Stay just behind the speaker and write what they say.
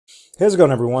How's it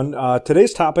going, everyone?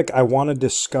 Today's topic, I want to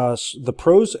discuss the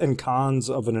pros and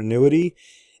cons of an annuity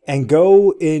and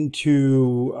go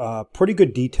into pretty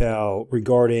good detail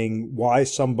regarding why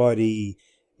somebody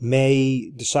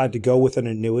may decide to go with an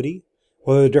annuity,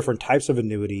 what are the different types of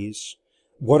annuities,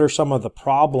 what are some of the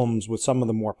problems with some of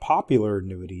the more popular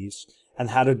annuities,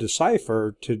 and how to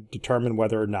decipher to determine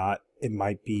whether or not it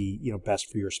might be,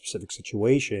 best for your specific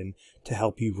situation to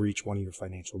help you reach one of your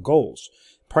financial goals.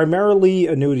 Primarily,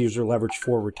 annuities are leveraged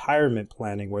for retirement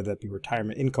planning, whether that be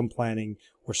retirement income planning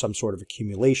or some sort of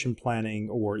accumulation planning,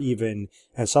 or even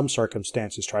in some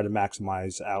circumstances try to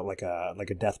maximize out like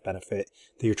a death benefit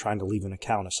that you're trying to leave an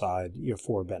account aside,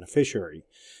 for a beneficiary.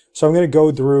 So I'm going to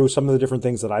go through some of the different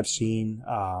things that I've seen,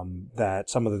 that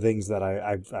some of the things that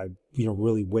I've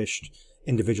really wished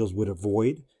individuals would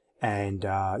avoid. And,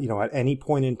 at any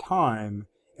point in time,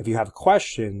 if you have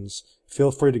questions, feel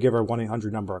free to give our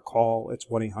 1-800 number a call. It's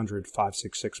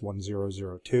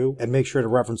 1-800-566-1002. And make sure to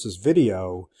reference this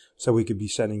video so we could be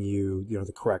sending you,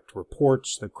 the correct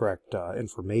reports, the correct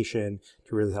information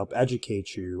to really help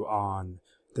educate you on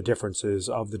the differences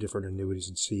of the different annuities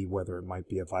and see whether it might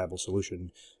be a viable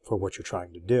solution for what you're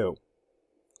trying to do.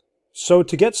 So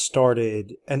to get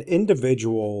started, an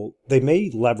individual, they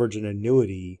may leverage an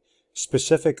annuity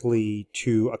specifically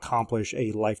to accomplish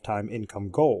a lifetime income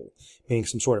goal, meaning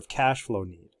some sort of cash flow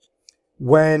need.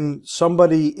 When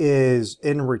somebody is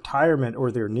in retirement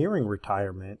or they're nearing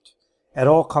retirement, it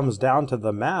all comes down to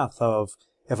the math of,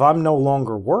 if I'm no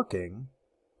longer working,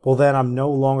 well, then I'm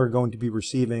no longer going to be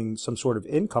receiving some sort of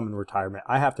income in retirement.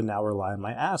 I have to now rely on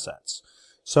my assets.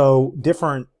 So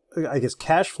different,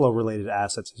 cash flow related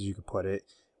assets, as you could put it,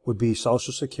 would be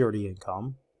Social Security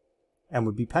income and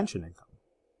would be pension income.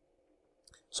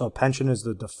 So a pension is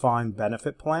the defined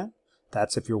benefit plan.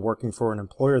 That's if you're working for an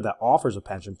employer that offers a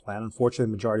pension plan. Unfortunately,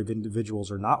 the majority of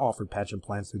individuals are not offered pension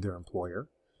plans through their employer.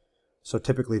 So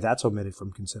typically that's omitted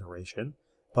from consideration.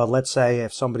 But let's say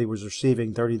if somebody was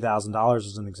receiving $30,000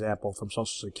 as an example from Social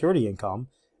Security income,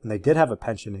 and they did have a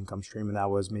pension income stream, and that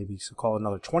was maybe call it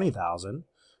another $20,000.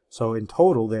 So in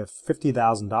total, they have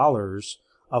 $50,000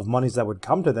 of monies that would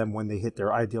come to them when they hit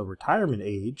their ideal retirement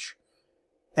age.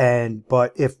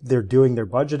 But if they're doing their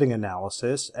budgeting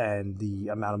analysis and the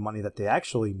amount of money that they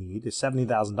actually need is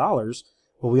 $70,000,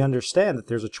 well, we understand that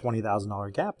there's a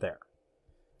 $20,000 gap there.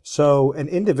 So an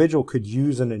individual could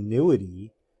use an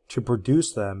annuity to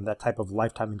produce them that type of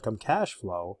lifetime income cash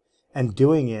flow, and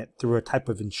doing it through a type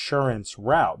of insurance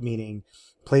route, meaning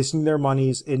placing their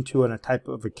monies into a type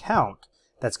of account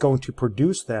that's going to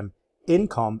produce them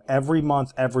income every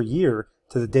month, every year,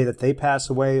 to the day that they pass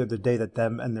away or the day that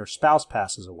them and their spouse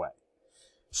passes away.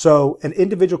 So an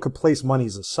individual could place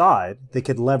monies aside. They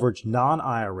could leverage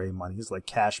non-IRA monies like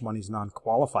cash monies,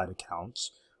 non-qualified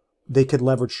accounts. They could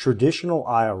leverage traditional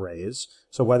IRAs.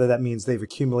 So whether that means they've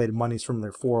accumulated monies from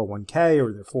their 401k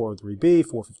or their 403b,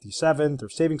 457, their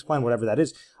savings plan, whatever that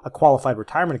is, a qualified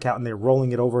retirement account, and they're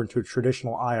rolling it over into a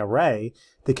traditional IRA,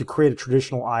 they could create a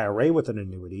traditional IRA with an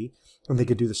annuity, and they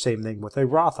could do the same thing with a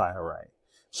Roth IRA.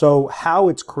 So how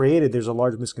it's created, there's a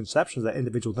large misconception that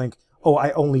individuals think, oh,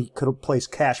 I only could place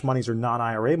cash monies or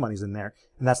non-IRA monies in there,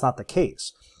 and that's not the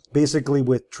case. Basically,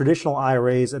 with traditional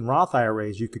IRAs and Roth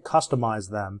IRAs, you could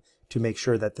customize them to make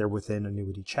sure that they're within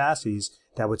annuity chassis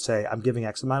that would say, I'm giving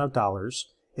X amount of dollars,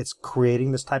 it's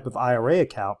creating this type of IRA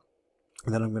account,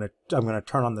 and then I'm going to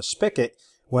turn on the spigot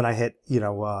when I hit,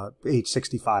 age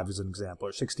 65 as an example,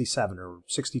 or 67 or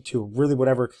 62, really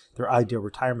whatever their ideal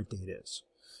retirement date is.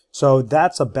 So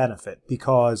that's a benefit,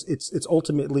 because it's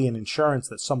ultimately an insurance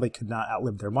that somebody could not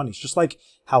outlive their monies. Just like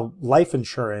how life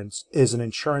insurance is an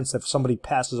insurance that if somebody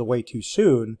passes away too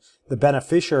soon, the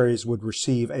beneficiaries would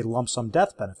receive a lump sum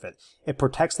death benefit. It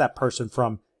protects that person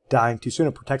from dying too soon.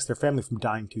 It protects their family from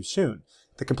dying too soon.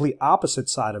 The complete opposite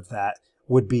side of that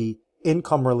would be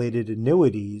income-related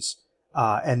annuities,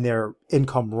 and their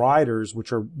income riders,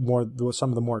 which are some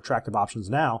of the more attractive options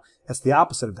now. That's the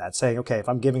opposite of that, saying, okay, if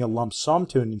I'm giving a lump sum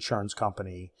to an insurance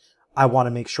company, I want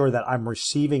to make sure that I'm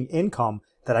receiving income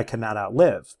that I cannot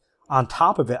outlive. On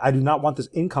top of it, I do not want this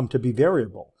income to be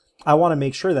variable. I want to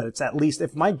make sure that it's at least,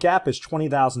 if my gap is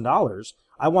 $20,000,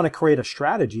 I want to create a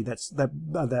strategy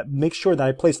that makes sure that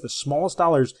I place the smallest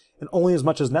dollars and only as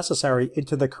much as necessary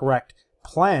into the correct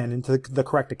plan, into the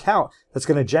correct account that's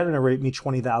going to generate me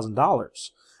 $20,000.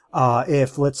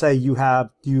 If, let's say, you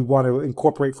want to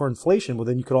incorporate for inflation, well,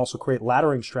 then you could also create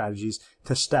laddering strategies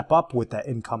to step up with that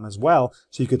income as well,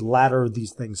 so you could ladder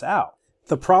these things out.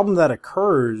 The problem that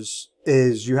occurs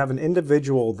is you have an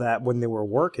individual that when they were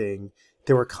working,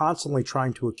 they were constantly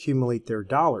trying to accumulate their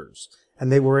dollars.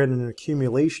 and they were in an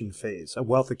accumulation phase, a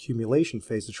wealth accumulation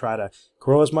phase, to try to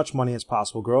grow as much money as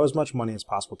possible,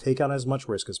 take on as much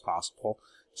risk as possible.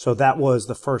 So that was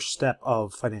the first step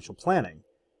of financial planning.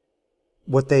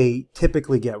 What they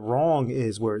typically get wrong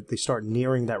is where they start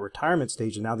nearing that retirement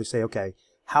stage, and now they say, okay,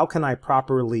 how can I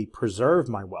properly preserve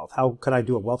my wealth? How can I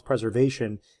do a wealth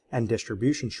preservation and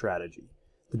distribution strategy?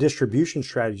 The distribution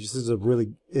strategy, this is a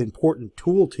really important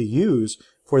tool to use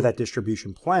for that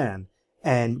distribution plan,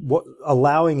 and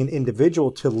allowing an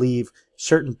individual to leave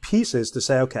certain pieces to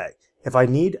say, okay, if I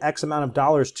need X amount of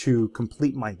dollars to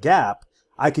complete my gap,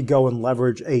 I could go and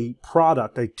leverage a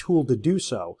product, a tool to do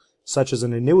so, such as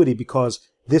an annuity, because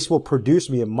this will produce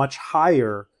me a much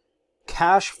higher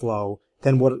cash flow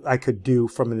than what I could do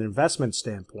from an investment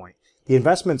standpoint. The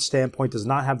investment standpoint does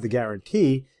not have the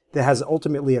guarantee. That has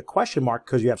ultimately a question mark,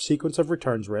 because you have sequence of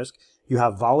returns risk, you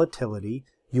have volatility,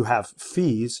 you have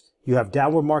fees, you have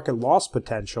downward market loss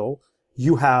potential,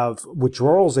 you have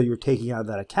withdrawals that you're taking out of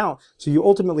that account. So you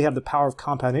ultimately have the power of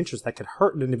compound interest that could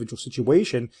hurt an individual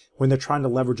situation when they're trying to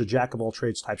leverage a jack of all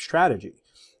trades type strategy.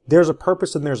 There's a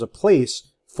purpose and there's a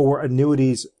place for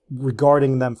annuities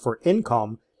regarding them for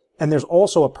income, and there's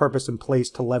also a purpose in place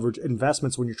to leverage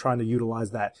investments when you're trying to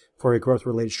utilize that for a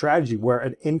growth-related strategy, where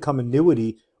an income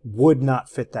annuity would not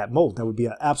fit that mold. That would be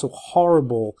an absolute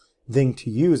horrible thing to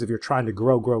use if you're trying to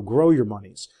grow your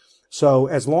monies. So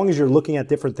as long as you're looking at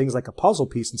different things like a puzzle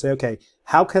piece and say, okay,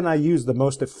 how can I use the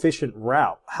most efficient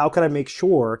route? How can I make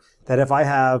sure that if I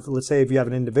have, let's say if you have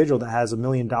an individual that has $1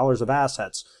 million of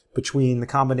assets between the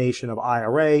combination of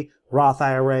IRA, Roth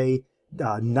IRA,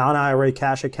 non-IRA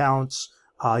cash accounts,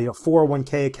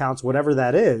 401k accounts, whatever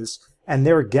that is, and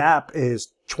their gap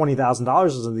is $20,000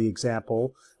 as the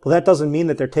example. Well, that doesn't mean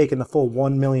that they're taking the full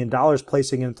 $1 million,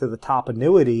 placing it into the top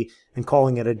annuity and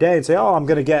calling it a day and say, oh, I'm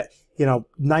going to get,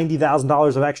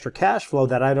 $90,000 of extra cash flow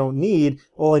that I don't need.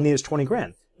 All I need is 20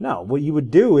 grand. No, what you would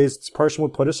do is this person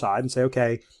would put aside and say,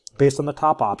 okay, based on the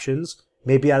top options,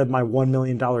 maybe out of my $1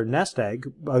 million nest egg,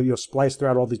 splice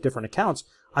throughout all these different accounts,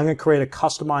 I'm going to create a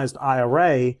customized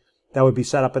IRA that would be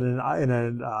set up in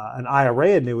an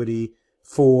IRA annuity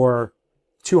for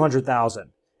 $200,000.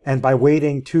 And by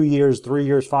waiting 2 years, 3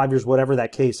 years, 5 years, whatever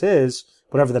that case is,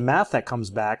 whatever the math that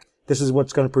comes back, this is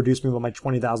what's going to produce me with my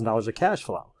 $20,000 of cash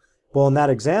flow. Well, in that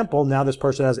example, now this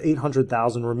person has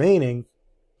 $800,000 remaining,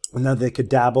 and then they could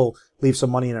dabble, leave some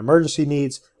money in emergency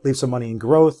needs, leave some money in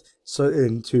growth, so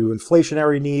into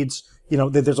inflationary needs.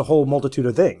 There's a whole multitude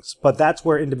of things. But that's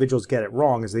where individuals get it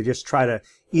wrong, is they just try to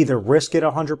either risk it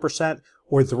 100%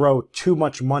 or throw too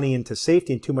much money into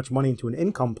safety and too much money into an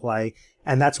income play.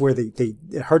 And that's where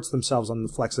it hurts themselves on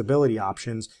the flexibility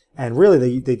options. And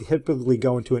really, they typically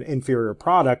go into an inferior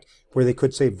product where they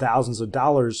could save thousands of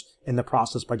dollars in the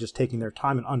process by just taking their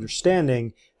time and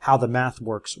understanding how the math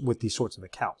works with these sorts of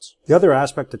accounts. The other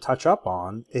aspect to touch up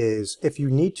on is if you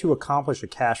need to accomplish a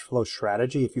cash flow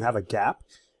strategy, if you have a gap,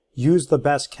 use the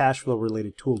best cash flow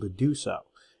related tool to do so.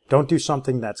 Don't do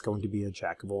something that's going to be a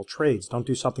jack of all trades. Don't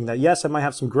do something that, yes, I might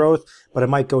have some growth, but it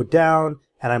might go down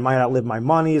and I might outlive my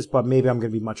monies, but maybe I'm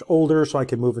going to be much older so I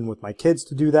can move in with my kids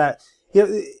to do that.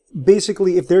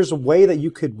 Basically, if there's a way that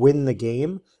you could win the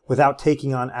game without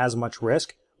taking on as much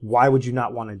risk, why would you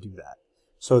not want to do that?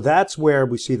 So that's where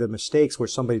we see the mistakes, where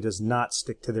somebody does not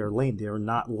stick to their lane. They are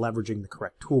not leveraging the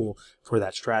correct tool for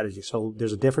that strategy. So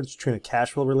there's a difference between a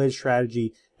cash flow related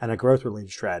strategy and a growth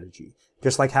related strategy.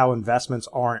 Just like how investments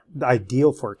aren't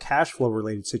ideal for a cash flow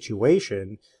related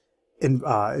situation,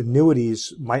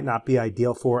 annuities might not be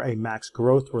ideal for a max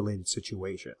growth related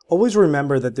situation. Always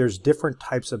remember that there's different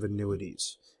types of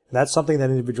annuities. That's something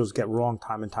that individuals get wrong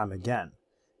time and time again.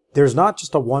 There's not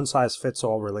just a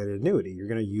one-size-fits-all related annuity. You're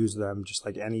going to use them just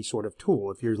like any sort of tool.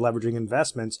 If you're leveraging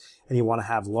investments and you want to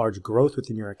have large growth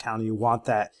within your account and you want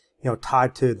that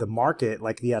tied to the market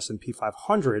like the S&P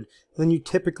 500, then you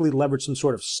typically leverage some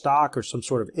sort of stock or some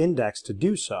sort of index to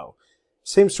do so.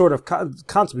 Same sort of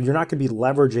concept. You're not going to be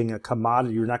leveraging a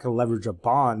commodity. You're not going to leverage a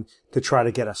bond to try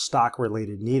to get a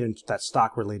stock-related need and that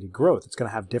stock-related growth. It's going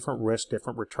to have different risk,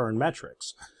 different return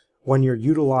metrics. When you're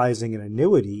utilizing an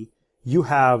annuity, you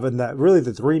have, and that really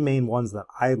the three main ones that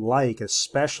I like,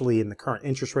 especially in the current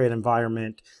interest rate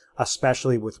environment,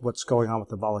 especially with what's going on with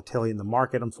the volatility in the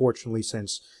market, unfortunately,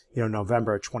 since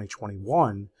November of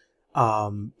 2021,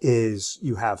 is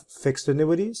you have fixed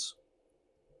annuities,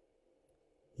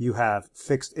 you have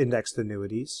fixed indexed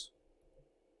annuities,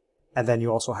 and then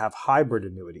you also have hybrid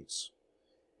annuities.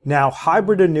 Now,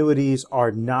 hybrid annuities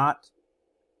are not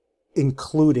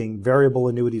including variable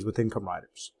annuities with income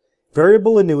riders.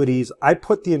 Variable annuities, I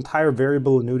put the entire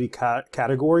variable annuity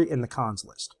category in the cons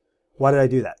list. Why did I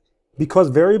do that? Because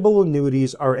variable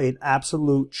annuities are an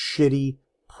absolute shitty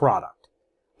product.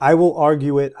 I will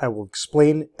argue it. I will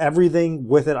explain everything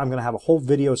with it. I'm going to have a whole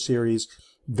video series.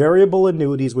 Variable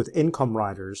annuities with income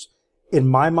riders. In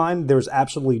my mind, there's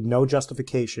absolutely no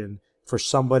justification for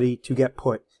somebody to get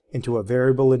put into a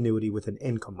variable annuity with an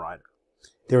income rider.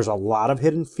 There's a lot of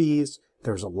hidden fees.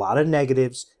 There's a lot of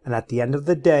negatives. And at the end of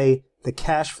the day, the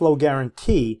cash flow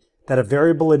guarantee that a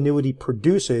variable annuity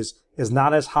produces is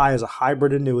not as high as a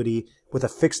hybrid annuity with a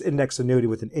fixed index annuity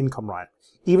with an income rider.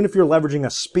 Even if you're leveraging a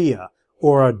SPIA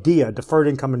or a DIA, deferred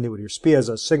income annuity, or SPIA is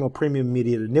a single premium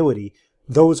immediate annuity,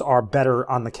 those are better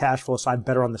on the cash flow side,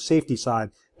 better on the safety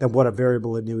side than what a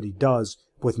variable annuity does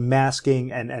with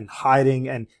masking and hiding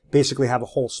and basically have a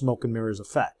whole smoke and mirrors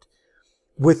effect.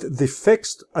 With the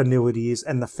fixed annuities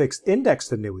and the fixed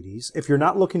indexed annuities, if you're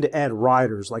not looking to add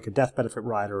riders like a death benefit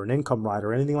rider or an income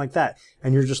rider or anything like that,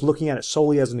 and you're just looking at it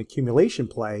solely as an accumulation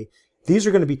play, these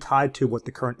are going to be tied to what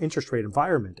the current interest rate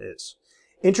environment is.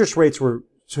 Interest rates were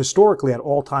historically at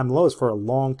all-time lows for a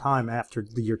long time after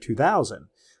the year 2000.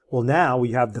 Well, now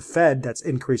we have the Fed that's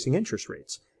increasing interest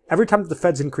rates. Every time that the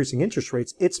Fed's increasing interest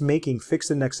rates, it's making fixed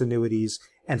index annuities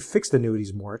and fixed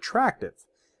annuities more attractive.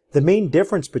 The main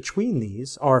difference between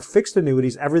these are fixed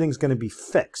annuities, everything's going to be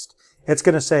fixed. It's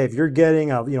going to say if you're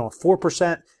getting a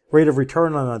 4% rate of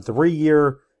return on a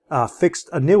 3-year fixed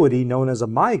annuity known as a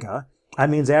MYGA, that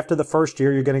means after the first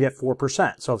year you're going to get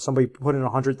 4%. So if somebody put in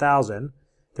 $100,000,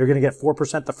 they're going to get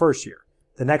 4% the first year.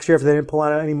 The next year, if they didn't pull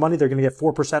out any money, they're going to get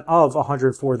 4% of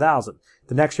 $104,000.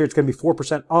 The next year, it's going to be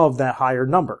 4% of that higher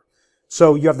number.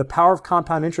 So you have the power of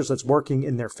compound interest that's working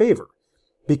in their favor.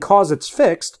 Because it's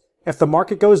fixed, if the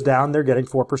market goes down, they're getting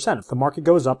 4%. If the market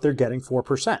goes up, they're getting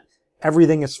 4%.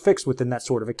 Everything is fixed within that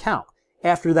sort of account.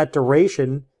 After that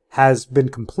duration has been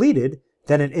completed,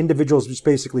 then an individual is just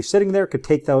basically sitting there, could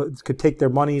take their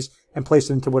monies and place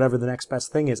it into whatever the next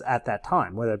best thing is at that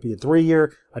time, whether it be a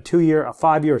 3-year, a 2-year, a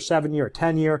 5-year, a 7-year, a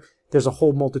 10-year. There's a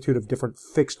whole multitude of different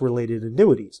fixed related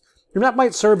annuities. And that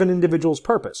might serve an individual's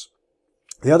purpose.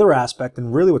 The other aspect,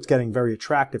 and really what's getting very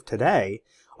attractive today,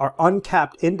 are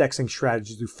uncapped indexing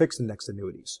strategies through fixed index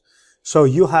annuities. So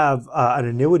you'll have an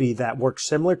annuity that works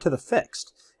similar to the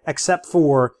fixed, except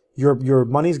for your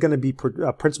money's going to be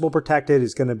principal protected,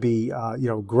 is going to be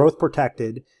growth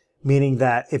protected, meaning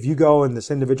that if you go and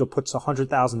this individual puts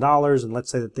 $100,000, and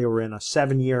let's say that they were in a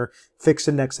 7-year fixed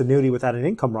index annuity without an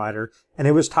income rider, and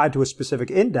it was tied to a specific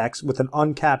index with an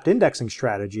uncapped indexing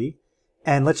strategy,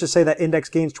 and let's just say that index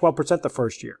gains 12% the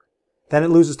first year, then it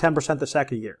loses 10% the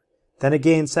second year, then it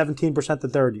gains 17% the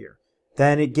third year,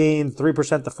 then it gains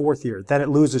 3% the fourth year, then it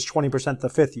loses 20% the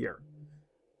fifth year.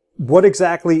 What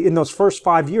exactly, in those first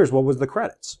 5 years, what was the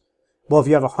credits? Well, if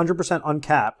you have 100%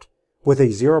 uncapped with a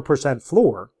 0%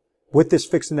 floor, with this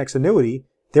fixed index annuity,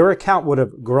 their account would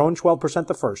have grown 12%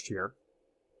 the first year.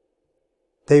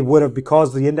 They would have,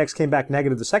 because the index came back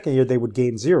negative the second year, they would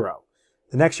gain 0.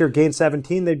 The next year gained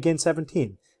 17, they'd gain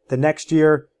 17. The next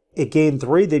year it gained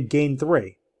 3, they'd gain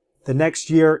 3. The next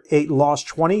year it lost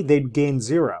 20, they'd gain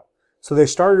 0. So they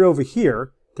started over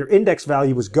here, their index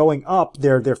value was going up,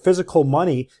 their physical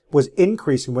money was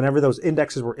increasing whenever those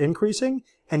indexes were increasing,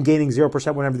 and gaining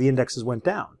 0% whenever the indexes went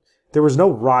down. There was no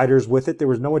riders with it. There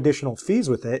was no additional fees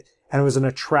with it. And it was an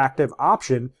attractive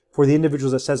option for the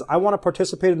individuals that says, I want to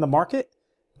participate in the market.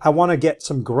 I want to get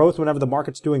some growth whenever the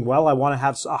market's doing well. I want to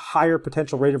have a higher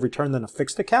potential rate of return than a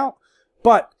fixed account.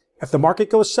 But if the market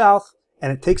goes south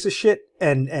and it takes a shit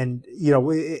and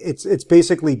it's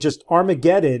basically just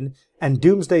Armageddon and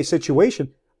doomsday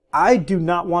situation, I do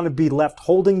not want to be left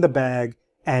holding the bag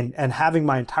and having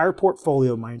my entire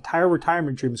portfolio, my entire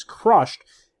retirement dreams crushed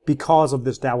because of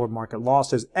this downward market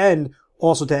losses. And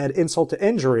also, to add insult to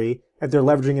injury, if they're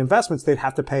leveraging investments, they'd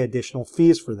have to pay additional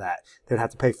fees for that. They'd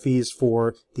have to pay fees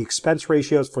for the expense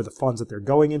ratios for the funds that they're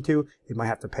going into. They might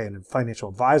have to pay a financial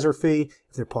advisor fee.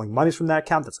 If they're pulling monies from that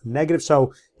account, that's negative.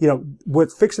 So,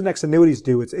 what fixed index annuities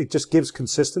do, it just gives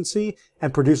consistency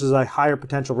and produces a higher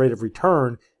potential rate of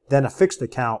return than a fixed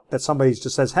account that somebody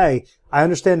just says, hey, I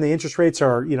understand the interest rates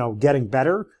are, getting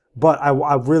better, but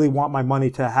I really want my money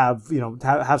to have,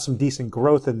 have some decent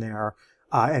growth in there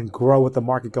and grow with the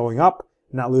market going up,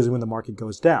 not losing when the market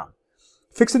goes down.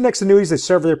 Fixed index annuities, they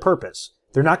serve their purpose.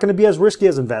 They're not going to be as risky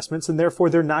as investments, and therefore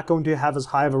they're not going to have as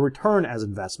high of a return as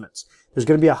investments. There's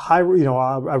going to be a high,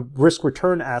 a risk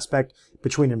return aspect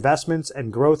between investments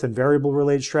and growth and variable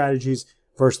related strategies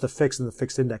versus the fixed and the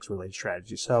fixed index related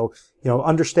strategies. So,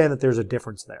 understand that there's a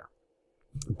difference there.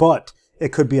 But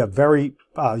it could be a very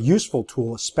useful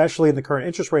tool, especially in the current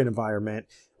interest rate environment.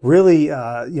 Really,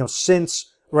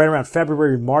 since right around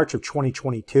February, March of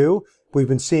 2022, we've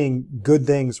been seeing good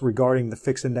things regarding the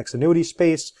fixed index annuity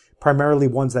space, primarily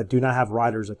ones that do not have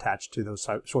riders attached to those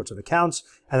sorts of accounts.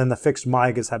 And then the fixed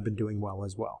MYGAs have been doing well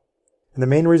as well. And the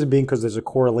main reason being because there's a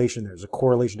correlation there. There's a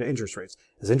correlation to interest rates.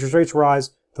 As interest rates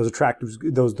rise, those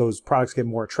products get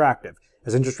more attractive.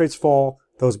 As interest rates fall,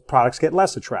 those products get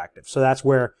less attractive. So that's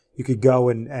where you could go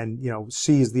and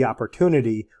seize the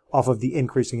opportunity off of the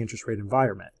increasing interest rate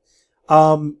environment.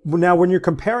 Now, when you're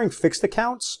comparing fixed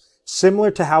accounts,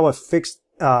 similar to how a fixed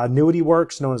annuity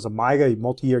works, known as a MYGA, a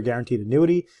multi-year guaranteed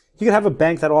annuity, you can have a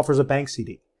bank that offers a bank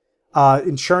CD.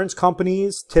 Insurance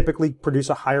companies typically produce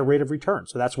a higher rate of return.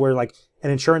 So that's where like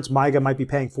an insurance MYGA might be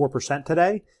paying 4%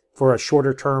 today for a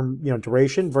shorter term,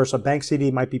 duration versus a bank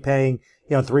CD might be paying,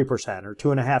 3% or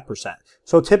 2.5%.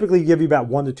 So typically give you about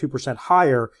 1 to 2%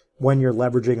 higher when you're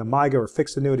leveraging a MYGA or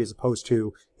fixed annuity as opposed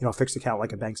to, a fixed account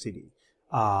like a bank CD.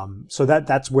 So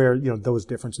that's where, those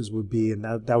differences would be. And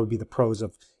that would be the pros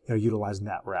of, utilizing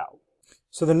that route.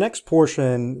 So the next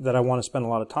portion that I want to spend a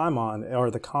lot of time on are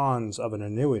the cons of an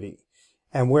annuity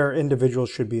and where individuals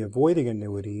should be avoiding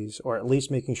annuities, or at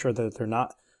least making sure that they're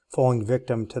not falling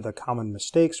victim to the common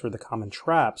mistakes or the common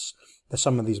traps that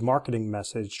some of these marketing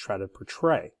messages try to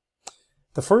portray.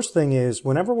 The first thing is,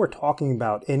 whenever we're talking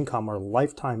about income or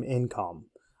lifetime income,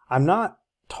 I'm not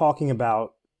talking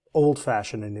about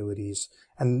old-fashioned annuities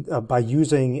and by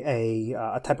using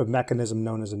a type of mechanism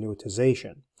known as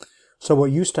annuitization. So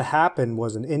what used to happen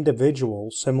was an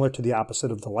individual, similar to the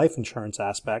opposite of the life insurance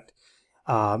aspect,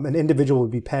 an individual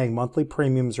would be paying monthly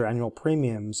premiums or annual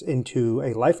premiums into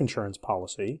a life insurance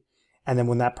policy. And then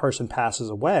when that person passes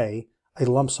away, a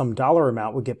lump sum dollar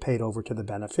amount would get paid over to the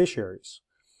beneficiaries.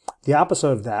 The opposite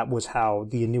of that was how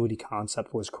the annuity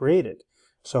concept was created.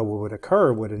 So what would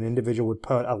occur would an individual would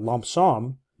put a lump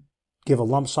sum, give a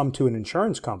lump sum to an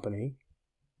insurance company.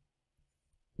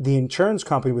 The insurance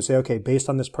company would say, okay, based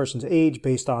on this person's age,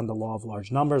 based on the law of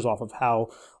large numbers, off of how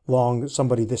long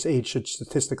somebody this age should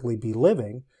statistically be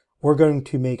living, we're going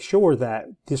to make sure that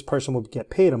this person will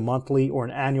get paid a monthly or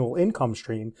an annual income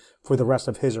stream for the rest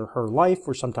of his or her life,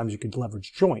 or sometimes you could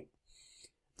leverage joint.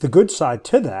 The good side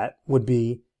to that would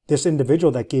be this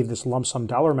individual that gave this lump sum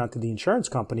dollar amount to the insurance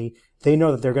company, they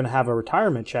know that they're going to have a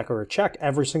retirement check or a check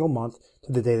every single month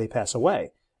to the day they pass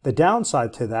away. The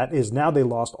downside to that is now they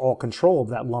lost all control of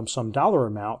that lump sum dollar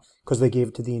amount because they gave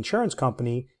it to the insurance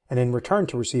company and in return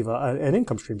to receive an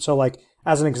income stream. So like,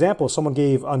 as an example, if someone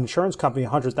gave an insurance company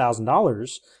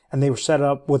 $100,000 and they were set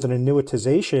up with an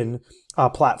annuitization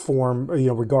platform,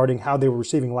 regarding how they were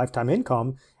receiving lifetime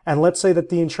income. And let's say that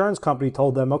the insurance company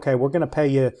told them, okay, we're going to pay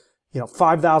you,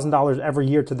 $5,000 every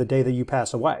year to the day that you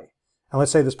pass away. And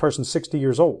let's say this person's 60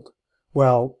 years old.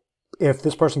 Well, if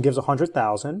this person gives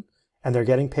 $100,000 and they're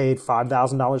getting paid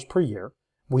 $5,000 per year,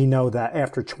 we know that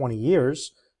after 20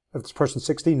 years, if this person's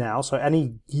 60 now, so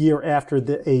any year after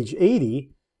the age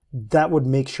 80, that would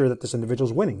make sure that this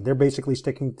individual's winning. They're basically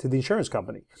sticking to the insurance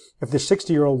company. If this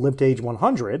 60-year-old lived to age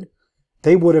 100,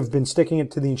 they would have been sticking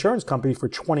it to the insurance company for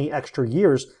 20 extra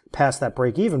years past that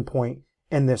break-even point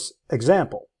in this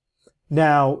example.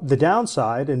 Now, the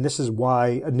downside, and this is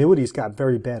why annuities got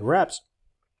very bad reps,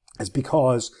 is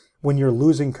because when you're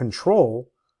losing control,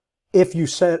 if you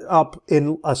set up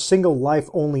in a single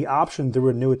life-only option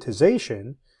through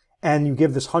annuitization, and you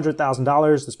give this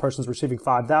 $100,000, this person's receiving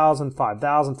 $5,000,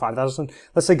 $5,000, $5,000.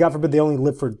 Let's say, God forbid, they only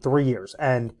live for 3 years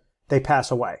and they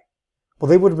pass away. Well,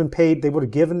 they would have been paid, they would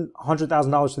have given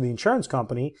 $100,000 to the insurance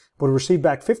company, would have received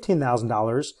back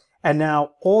 $15,000, and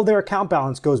now all their account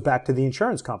balance goes back to the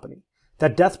insurance company.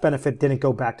 That death benefit didn't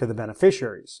go back to the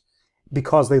beneficiaries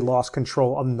because they lost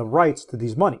control on the rights to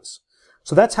these monies.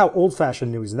 So that's how old-fashioned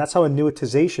annuities, and that's how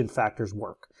annuitization factors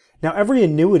work. Now, every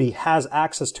annuity has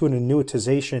access to an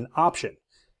annuitization option.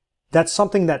 That's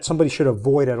something that somebody should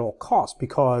avoid at all costs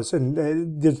because,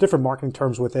 and there's different marketing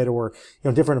terms with it, or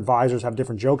different advisors have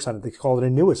different jokes on it. They call it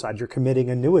annuicide. You're committing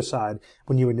annuicide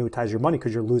when you annuitize your money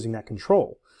because you're losing that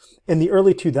control. In the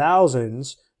early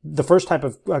 2000s, the first type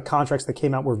of contracts that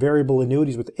came out were variable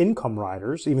annuities with income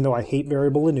riders, even though I hate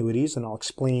variable annuities, and I'll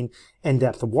explain in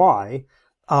depth why.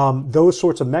 Those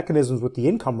sorts of mechanisms with the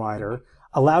income rider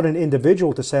allowed an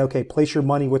individual to say, okay, place your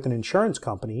money with an insurance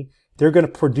company. They're going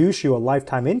to produce you a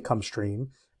lifetime income stream.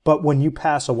 But when you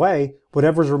pass away,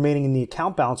 whatever's remaining in the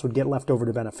account balance would get left over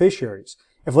to beneficiaries.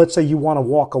 If let's say you want to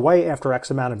walk away after X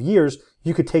amount of years,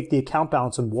 you could take the account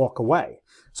balance and walk away.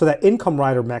 So that income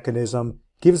rider mechanism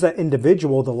gives that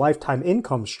individual the lifetime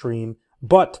income stream,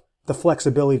 but the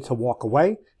flexibility to walk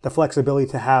away, the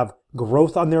flexibility to have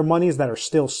growth on their monies that are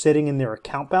still sitting in their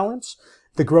account balance,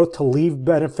 the growth to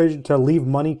leave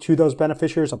money to those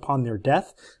beneficiaries upon their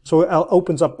death. So it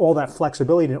opens up all that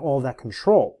flexibility and all that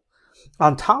control.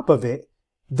 On top of it,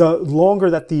 the longer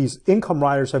that these income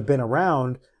riders have been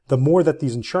around, the more that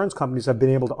these insurance companies have been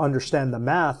able to understand the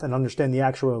math and understand the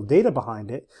actual data behind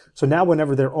it. So now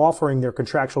whenever they're offering their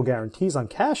contractual guarantees on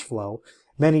cash flow,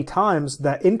 many times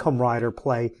that income rider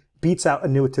play beats out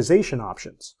annuitization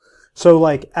options. So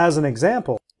like as an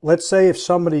example, let's say if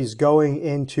somebody's going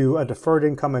into a deferred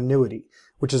income annuity,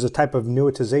 which is a type of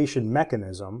annuitization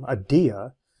mechanism, a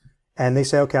DIA, and they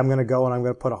say, okay, I'm going to go and I'm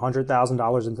going to put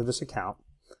 $100,000 into this account.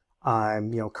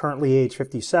 I'm, currently age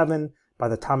 57. By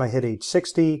the time I hit age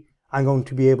 60, I'm going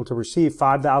to be able to receive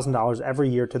 $5,000 every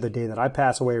year to the day that I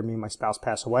pass away or me and my spouse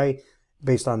pass away,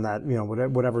 based on that,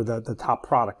 whatever the top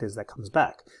product is that comes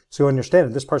back. So you understand,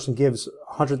 if this person gives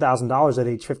 $100,000 at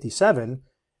age 57,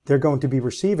 they're going to be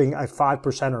receiving a 5%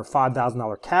 or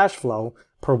 $5,000 cash flow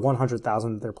per $100,000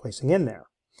 that they're placing in there.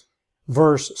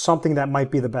 Versus something that might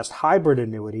be the best hybrid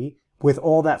annuity with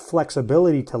all that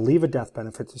flexibility to leave a death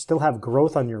benefit, to still have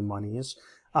growth on your monies,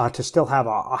 to still have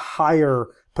a higher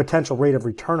potential rate of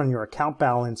return on your account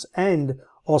balance, and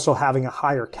also having a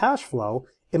higher cash flow.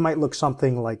 It might look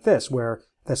something like this, where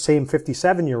the same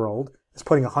 57-year-old is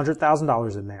putting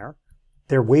 $100,000 in there.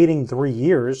 They're waiting 3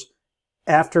 years.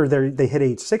 After they hit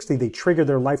age 60, they trigger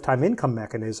their lifetime income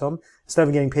mechanism. Instead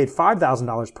of getting paid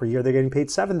 $5,000 per year, they're getting paid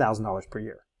 $7,000 per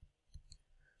year.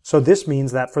 So this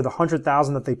means that for the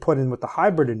 $100,000 that they put in with the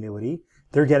hybrid annuity,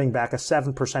 they're getting back a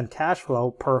 7% cash flow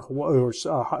per,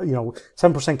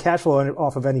 7% cash flow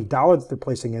off of any dollar that they're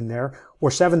placing in there,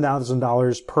 or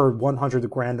 $7,000 per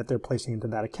 $100,000 that they're placing into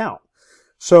that account.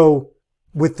 So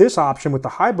with this option, with the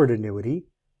hybrid annuity,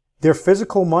 their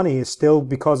physical money is still,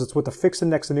 because it's with a fixed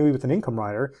index annuity with an income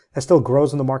rider, it still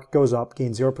grows when the market goes up,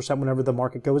 gains 0% whenever the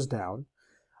market goes down.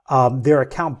 Their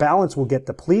account balance will get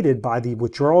depleted by the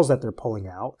withdrawals that they're pulling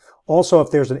out. Also, if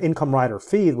there's an income rider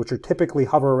fee, which are typically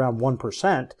hover around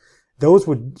 1%, those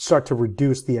would start to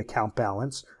reduce the account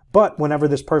balance. But whenever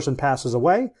this person passes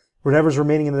away, whatever's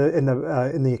remaining in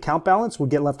the account balance would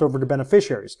get left over to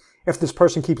beneficiaries. If this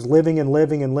person keeps living and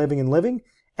living and living and living,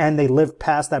 and they live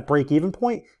past that break-even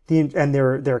point, and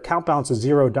their account balance is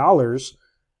 $0,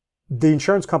 the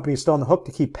insurance company is still on the hook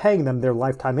to keep paying them their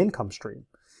lifetime income stream.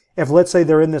 If, let's say,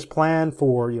 they're in this plan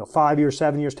for 5 years,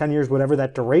 7 years, 10 years, whatever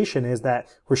that duration is, that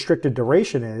restricted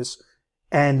duration is,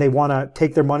 and they want to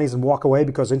take their monies and walk away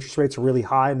because interest rates are really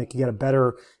high and they can get a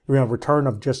better return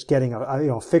of just getting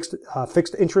a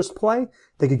fixed interest play,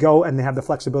 they could go and they have the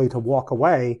flexibility to walk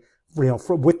away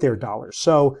with their dollars.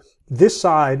 So this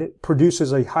side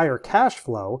produces a higher cash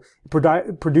flow,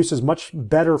 produces much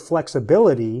better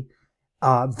flexibility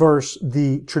versus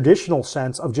the traditional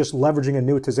sense of just leveraging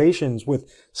annuitizations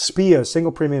with SPIA,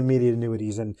 single premium immediate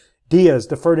annuities, and DIAs,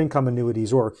 deferred income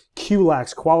annuities, or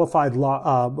QLACs, qualified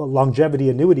longevity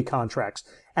annuity contracts.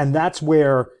 And that's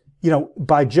where,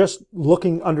 by just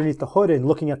looking underneath the hood and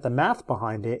looking at the math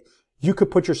behind it, you could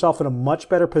put yourself in a much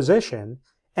better position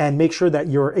and make sure that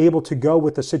you're able to go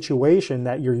with the situation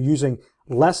that you're using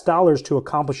less dollars to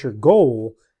accomplish your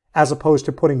goal, as opposed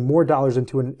to putting more dollars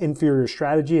into an inferior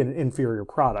strategy and an inferior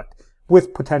product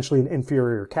with potentially an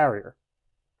inferior carrier.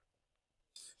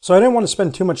 So I didn't want to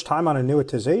spend too much time on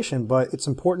annuitization, but it's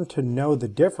important to know the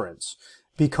difference,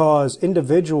 because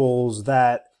individuals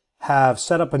that have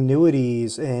set up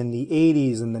annuities in the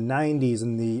 80s and the 90s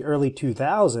and the early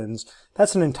 2000s,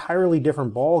 that's an entirely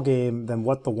different ballgame than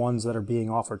what the ones that are being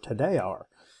offered today are.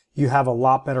 You have a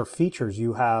lot better features.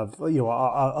 You have a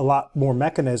lot more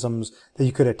mechanisms that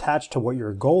you could attach to what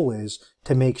your goal is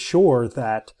to make sure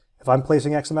that if I'm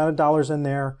placing X amount of dollars in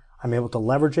there, I'm able to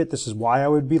leverage it. This is why I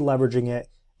would be leveraging it,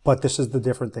 but this is the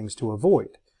different things to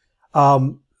avoid.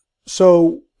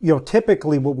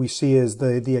 Typically what we see is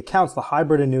the accounts, the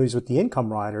hybrid annuities with the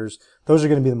income riders, those are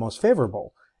going to be the most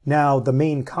favorable. Now, the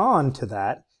main con to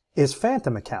that is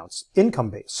phantom accounts,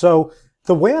 income-based. So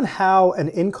the way on how an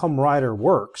income rider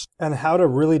works and how to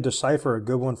really decipher a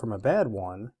good one from a bad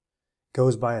one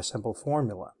goes by a simple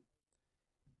formula.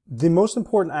 The most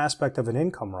important aspect of an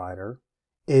income rider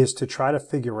is to try to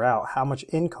figure out how much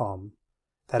income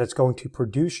that it's going to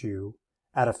produce you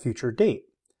at a future date.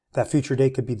 That future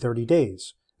date could be 30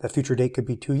 days. That future date could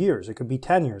be 2 years. It could be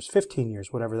 10 years, 15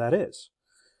 years, whatever that is.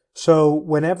 So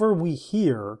whenever we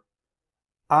hear,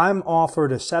 I'm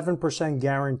offered a 7%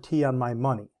 guarantee on my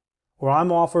money, or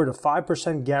I'm offered a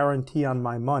 5% guarantee on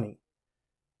my money,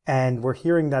 and we're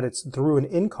hearing that it's through an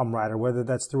income rider, whether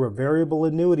that's through a variable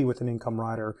annuity with an income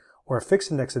rider or a fixed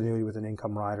index annuity with an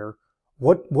income rider,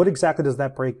 what exactly does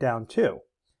that break down to?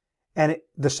 And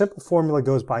the simple formula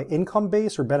goes by income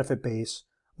base or benefit base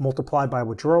multiplied by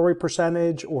withdrawal rate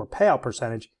percentage or payout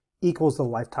percentage equals the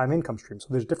lifetime income stream. So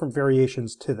there's different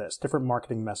variations to this, different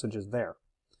marketing messages there.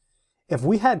 if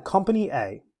we had company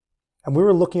A and we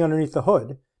were looking underneath the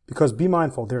hood, because be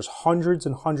mindful, there's hundreds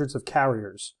and hundreds of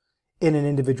carriers in an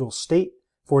individual state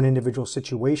for an individual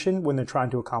situation when they're trying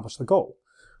to accomplish the goal.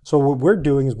 So what we're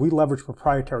doing is we leverage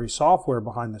proprietary software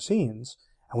behind the scenes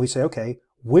and we say, okay,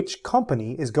 which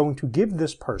company is going to give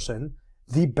this person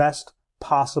the best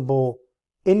possible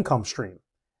income stream,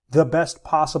 the best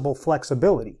possible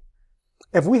flexibility?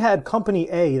 If we had company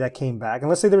A that came back, and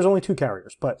let's say there was only 2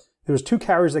 carriers, but there was 2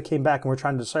 carriers that came back and we're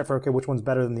trying to decipher, okay, which one's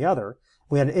better than the other.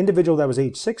 We had an individual that was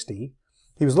age 60.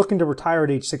 He was looking to retire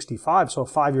at age 65, so a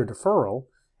 5-year deferral.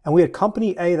 And we had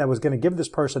company A that was going to give this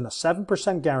person a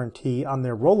 7% guarantee on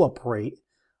their roll-up rate,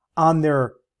 on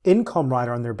their income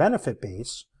rider, on their benefit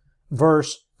base,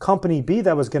 versus company B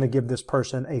that was going to give this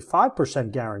person a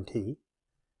 5% guarantee.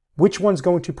 Which one's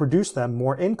going to produce them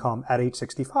more income at age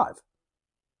 65?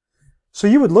 So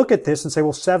you would look at this and say,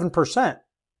 well, 7%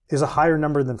 is a higher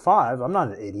number than 5. I'm not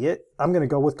an idiot. I'm going to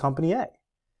go with company A.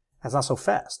 That's not so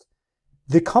fast.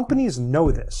 The companies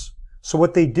know this. So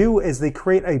what they do is they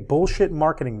create a bullshit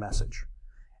marketing message.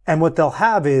 And what they'll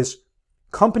have is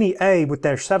company A with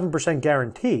their 7%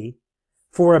 guarantee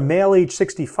for a male age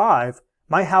 65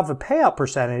 might have a payout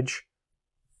percentage,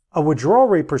 a withdrawal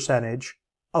rate percentage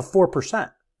of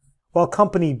 4%. While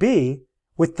company B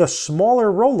with the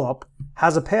smaller roll-up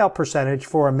has a payout percentage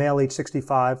for a male age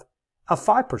 65 of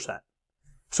 5%.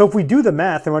 So if we do the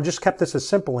math, and I just kept this as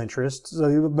simple interest,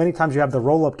 so many times you have the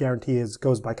roll-up guarantee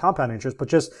goes by compound interest, but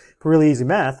just for really easy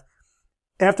math,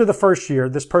 after the first year,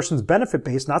 this person's benefit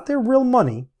base, not their real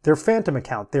money, their phantom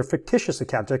account, their fictitious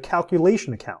account, their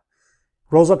calculation account,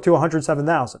 rolls up to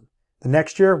 $107,000. The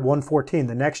next year, $114,000.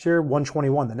 The next year,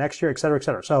 $121,000. The next year, et cetera, et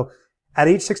cetera. So at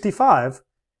age 65,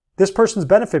 this person's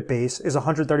benefit base is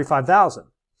 $135,000.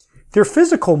 Their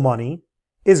physical money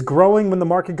is growing when the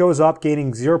market goes up,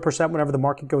 gaining 0% whenever the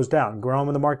market goes down. Growing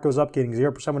when the market goes up, gaining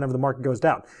 0% whenever the market goes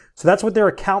down. So that's what their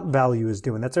account value is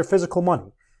doing. That's their physical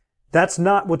money. That's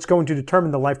not what's going to determine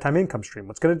the lifetime income stream.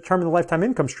 What's going to determine the lifetime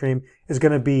income stream is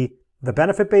going to be the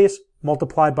benefit base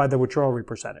multiplied by the withdrawal rate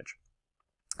percentage.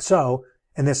 So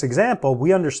in this example,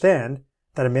 we understand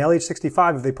that a male age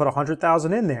 65, if they put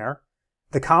 $100,000 in there,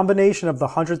 the combination of the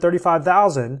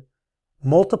 $135,000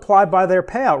 multiplied by their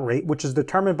payout rate, which is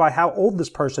determined by how old this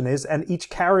person is, and each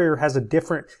carrier has a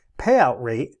different payout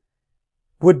rate,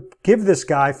 would give this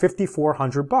guy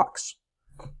 $5,400.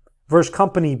 Versus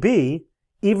company B,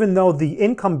 even though the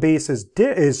income base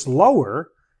is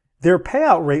lower, their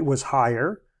payout rate was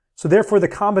higher, so therefore the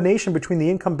combination between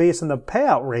the income base and the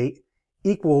payout rate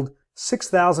equaled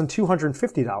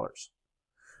 $6,250.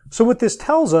 So what this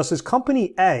tells us is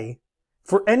company A,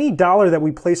 for any dollar that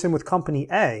we place in with company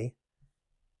A,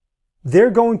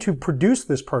 they're going to produce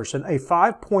this person a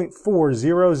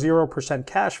 5.400%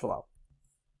 cash flow.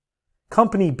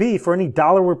 Company B, for any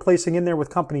dollar we're placing in there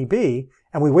with company B,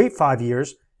 and we wait 5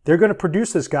 years, they're going to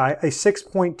produce this guy a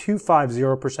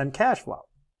 6.250% cash flow.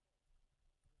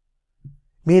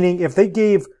 Meaning if they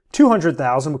gave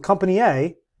 $200,000 with company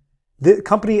A, the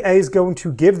company A is going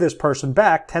to give this person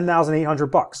back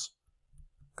 $10,800.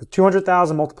 Because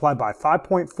 $200,000 multiplied by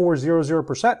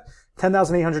 5.400%,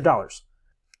 $10,800.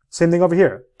 Same thing over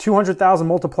here. $200,000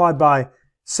 multiplied by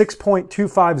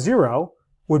 6.250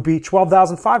 would be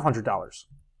 $12,500.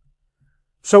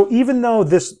 So even though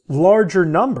this larger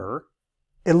number,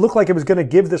 it looked like it was going to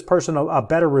give this person a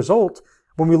better result,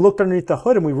 when we looked underneath the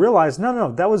hood and we realized,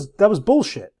 no, that was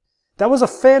bullshit. That was a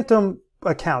phantom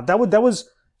account. That was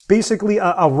basically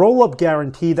a roll-up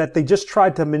guarantee that they just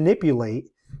tried to manipulate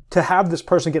to have this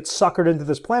person get suckered into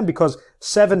this plan because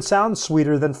 7 sounds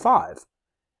sweeter than 5.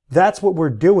 That's what we're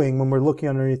doing when we're looking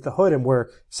underneath the hood and we're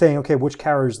saying, okay, which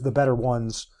carriers are the better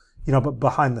ones, but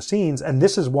behind the scenes. And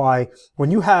this is why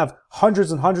when you have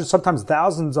hundreds and hundreds, sometimes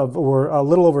thousands of, or a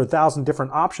little over 1,000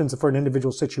 different options for an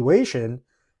individual situation,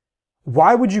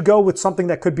 why would you go with something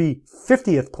that could be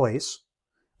 50th place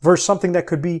versus something that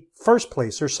could be first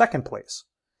place or second place?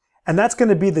 And that's going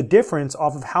to be the difference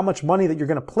off of how much money that you're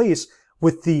going to place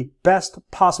with the best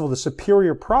possible, the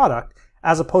superior product,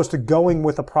 as opposed to going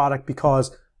with a product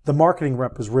because the marketing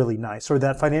rep was really nice, or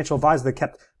that financial advisor that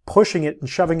kept pushing it and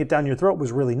shoving it down your throat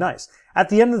was really nice. At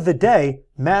the end of the day,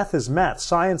 math is math,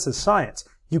 science is science.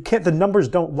 You can't, the numbers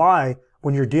don't lie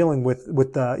when you're dealing with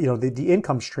the, the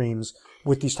income streams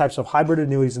with these types of hybrid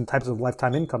annuities and types of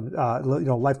lifetime income,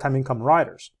 lifetime income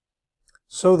riders.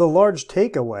 So the large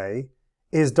takeaway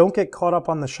is don't get caught up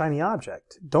on the shiny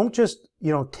object. Don't just,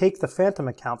 take the phantom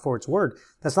account for its word.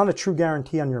 That's not a true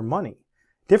guarantee on your money.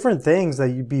 Different things that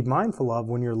you'd be mindful of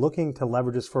when you're looking to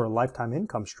leverage this for a lifetime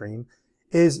income stream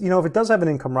is, if it does have an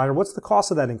income rider, what's the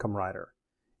cost of that income rider?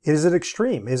 Is it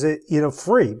extreme? Is it,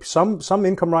 free? Some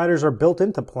income riders are built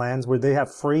into plans where they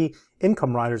have free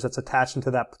income riders that's attached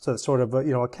into that sort of,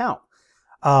 account.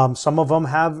 Some of them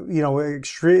have,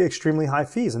 extremely high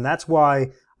fees. And that's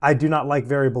why I do not like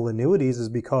variable annuities, is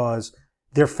because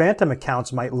their phantom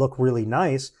accounts might look really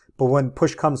nice, but when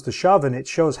push comes to shove and it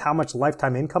shows how much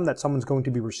lifetime income that someone's going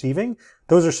to be receiving,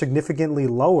 those are significantly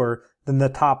lower than the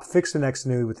top fixed index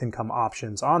annuity with income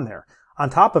options on there. On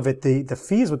top of it, the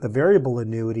fees with the variable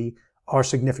annuity are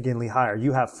significantly higher.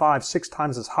 You have 5-6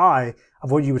 times as high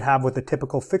of what you would have with a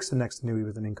typical fixed index annuity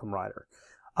with an income rider.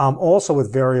 Also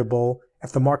with variable,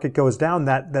 if the market goes down,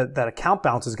 that account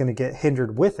balance is going to get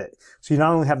hindered with it. So you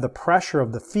not only have the pressure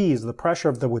of the fees, the pressure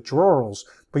of the withdrawals,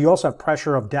 but you also have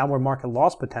pressure of downward market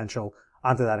loss potential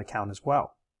onto that account as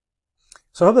well.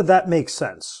 So I hope that makes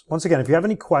sense. Once again, if you have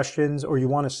any questions or you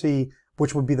want to see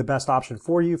which would be the best option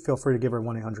for you, feel free to give our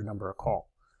 1-800 number a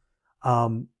call.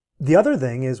 The other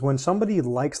thing is when somebody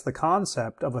likes the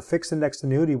concept of a fixed index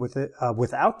annuity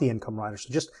without the income rider,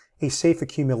 so just a safe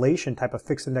accumulation type of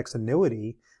fixed index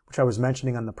annuity, which I was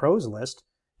mentioning on the pros list,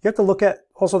 you have to look at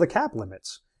also the cap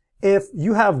limits. If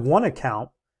you have one account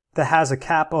that has a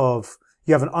cap of,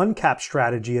 you have an uncapped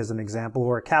strategy as an example,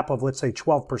 or a cap of, let's say,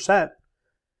 12%,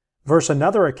 versus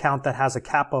another account that has a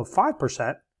cap of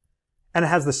 5%, and it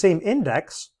has the same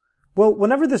index, well,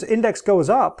 whenever this index goes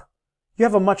up, you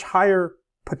have a much higher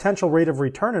potential rate of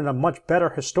return and a much better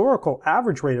historical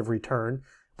average rate of return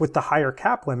with the higher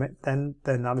cap limit than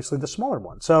obviously the smaller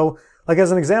one. So, like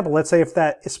as an example, let's say if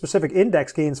that specific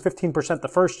index gains 15% the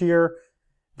first year,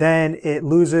 then it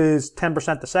loses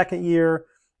 10% the second year,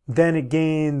 then it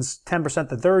gains 10%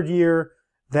 the third year,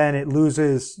 then it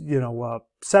loses,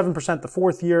 7% the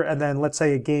fourth year, and then let's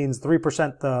say it gains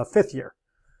 3% the fifth year.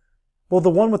 Well, the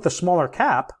one with the smaller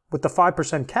cap, with the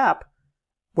 5% cap,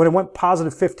 when it went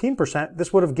positive 15%,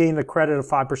 this would have gained a credit of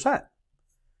 5%.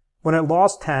 When it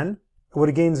lost 10, it would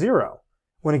have gained 0.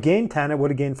 When it gained 10, it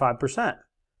would have gained 5%.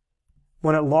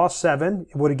 When it lost 7,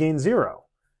 it would have gained 0.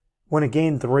 When it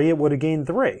gained 3, it would have gained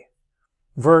 3.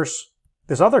 Versus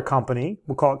this other company,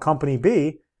 we'll call it company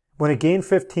B, when it gained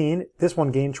 15, this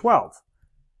one gained 12.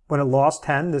 When it lost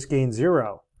 10, this gained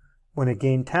 0. When it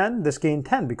gained 10, this gained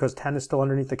 10 because 10 is still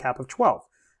underneath the cap of 12.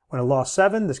 When it lost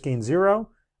 7, this gained 0.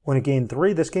 When it gained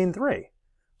 3, this gained 3.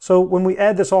 So when we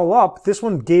add this all up, this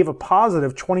one gave a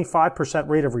positive 25%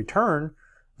 rate of return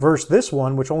versus this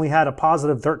one, which only had a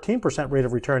positive 13% rate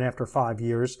of return after 5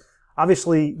 years.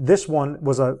 Obviously, this one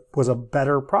was a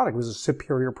better product. It was a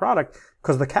superior product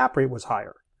because the cap rate was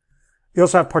higher. You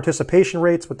also have participation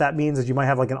rates. What that means is you might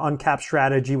have like an uncapped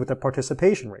strategy with a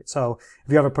participation rate. So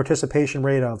if you have a participation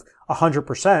rate of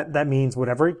 100%, that means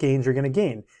whatever it gains, you're going to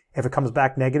gain. If it comes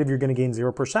back negative, you're going to gain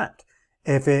 0%.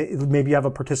 If maybe you have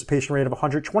a participation rate of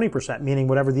 120%, meaning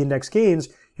whatever the index gains,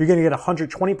 you're going to get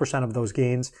 120% of those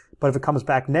gains. But if it comes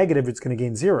back negative, it's going to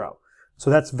gain 0. So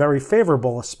that's very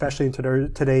favorable, especially in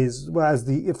today's, as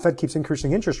the Fed keeps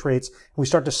increasing interest rates, and we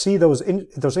start to see those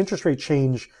interest rates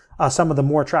change some of the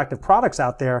more attractive products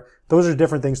out there. Those are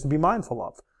different things to be mindful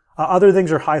of. Other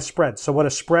things are high spreads. So what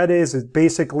a spread is, it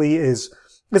basically is,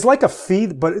 it's like a fee,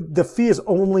 but the fee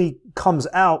only comes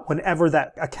out whenever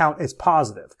that account is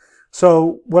positive.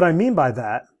 So what I mean by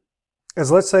that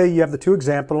is, let's say you have the two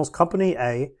examples, company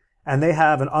A, and they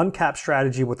have an uncapped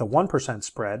strategy with a 1%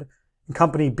 spread, and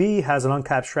company B has an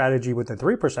uncapped strategy with a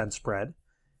 3% spread.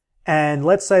 And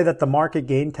let's say that the market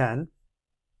gained 10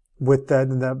 with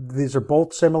these are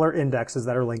both similar indexes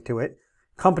that are linked to it.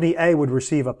 Company A would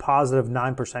receive a positive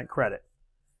 9% credit.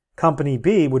 Company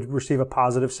B would receive a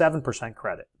positive 7%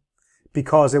 credit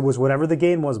because it was whatever the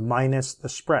gain was minus the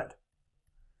spread.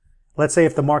 Let's say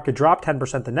if the market dropped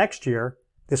 10% the next year,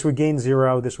 this would gain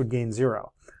 0, this would gain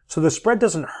 0. So the spread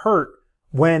doesn't hurt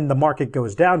when the market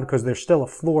goes down because there's still a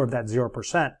floor of that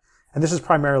 0%. And this is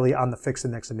primarily on the fixed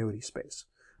index annuity space.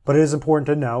 But it is important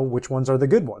to know which ones are the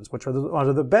good ones, which are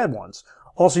the bad ones.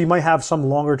 Also, you might have some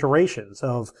longer durations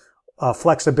of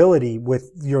flexibility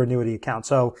with your annuity account.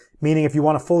 So meaning if you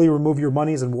want to fully remove your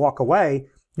monies and walk away,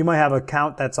 you might have an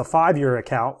account that's a 5-year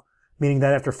account, meaning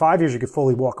that after 5 years, you could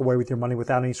fully walk away with your money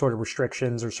without any sort of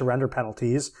restrictions or surrender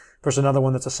penalties, versus another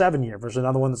one that's a 7-year, versus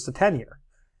another one that's a 10-year.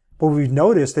 But what we've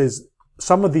noticed is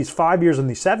some of these 5 years and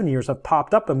these 7 years have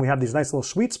popped up, and we have these nice little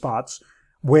sweet spots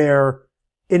where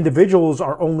individuals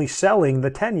are only selling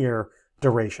the 10-year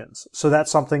durations. So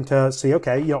that's something to see,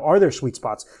 okay, are there sweet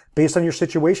spots based on your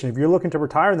situation? If you're looking to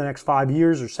retire in the next 5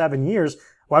 years or 7 years,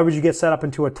 why would you get set up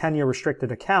into a 10-year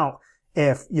restricted account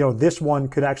if, this one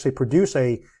could actually produce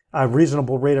a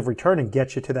reasonable rate of return and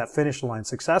get you to that finish line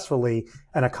successfully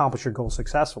and accomplish your goal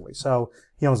successfully. So,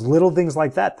 it's little things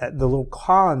like that, the little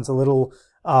cons, the little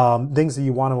things that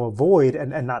you want to avoid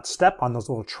and not step on those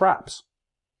little traps.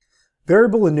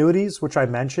 Variable annuities, which I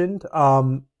mentioned,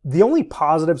 the only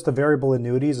positives to variable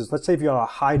annuities is, let's say if you have a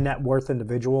high net worth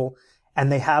individual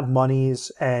and they have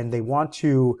monies and they want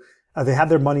to, they have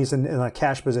their monies in a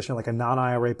cash position, like a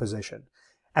non-IRA position,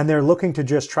 and they're looking to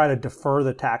just try to defer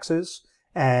the taxes,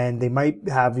 and they might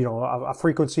have, a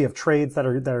frequency of trades that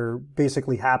are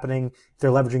basically happening.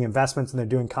 They're leveraging investments and they're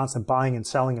doing constant buying and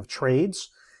selling of trades.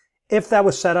 If that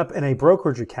was set up in a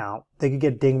brokerage account, they could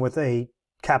get dinged with a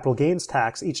capital gains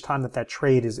tax each time that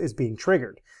trade is being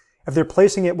triggered. If they're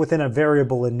placing it within a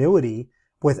variable annuity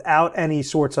without any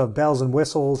sorts of bells and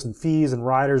whistles and fees and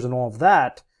riders and all of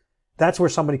that, that's where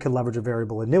somebody could leverage a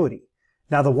variable annuity.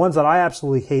 Now, the ones that I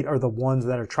absolutely hate are the ones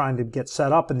that are trying to get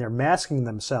set up and they're masking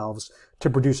themselves to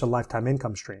produce a lifetime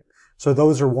income stream. So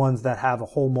those are ones that have a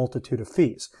whole multitude of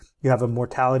fees. You have a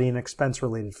mortality and expense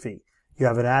related fee. You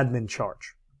have an admin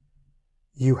charge.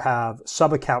 You have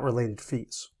sub-account related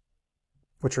fees,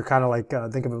 which are kind of like,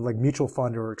 think of it like mutual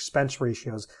fund or expense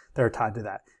ratios that are tied to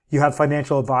that. You have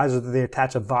financial advisors that they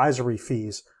attach advisory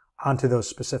fees onto those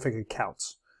specific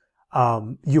accounts.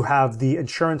 You have the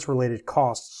insurance related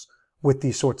costs with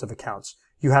these sorts of accounts.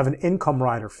 You have an income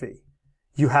rider fee.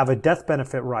 You have a death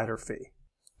benefit rider fee.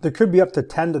 There could be up to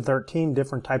 10 to 13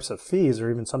 different types of fees,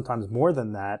 or even sometimes more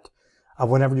than that,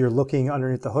 whenever you're looking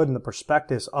underneath the hood in the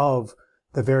prospectus of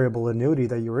the variable annuity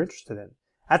that you're interested in.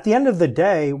 At the end of the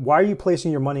day, why are you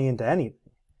placing your money into anything?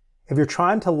 If you're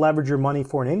trying to leverage your money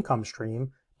for an income stream,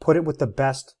 put it with the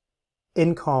best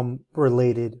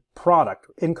income-related product,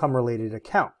 income-related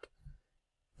account.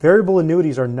 Variable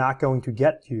annuities are not going to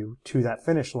get you to that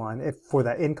finish line for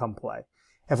that income play.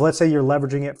 If, let's say, you're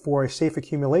leveraging it for a safe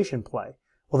accumulation play,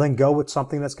 well, then go with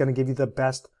something that's going to give you the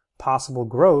best possible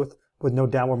growth with no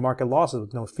downward market losses,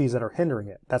 with no fees that are hindering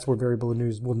it. That's where variable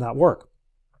annuities will not work.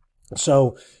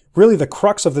 So really the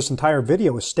crux of this entire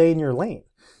video is stay in your lane.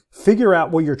 Figure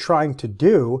out what you're trying to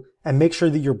do and make sure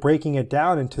that you're breaking it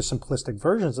down into simplistic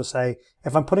versions to say,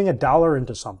 if I'm putting $1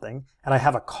 into something and I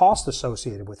have a cost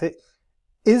associated with it,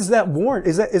 is that warrant?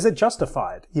 Is it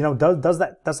justified? Does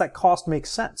that cost make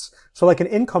sense? So like an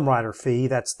income rider fee,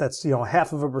 that's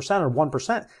 0.5% or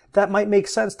 1%, that might make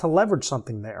sense to leverage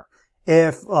something there.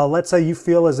 If, let's say you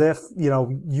feel as if,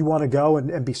 you want to go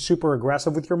and be super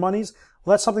aggressive with your monies,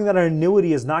 well, that's something that an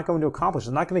annuity is not going to accomplish.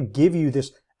 It's not going to give you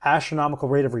this astronomical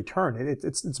rate of return.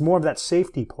 It's more of that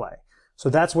safety play. So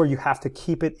that's where you have to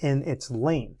keep it in its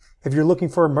lane. If you're looking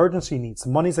for emergency needs, the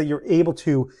monies that you're able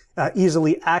to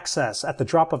easily access at the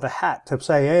drop of a hat to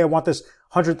say, hey, I want this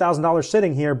 $100,000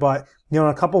 sitting here, but in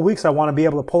a couple of weeks I want to be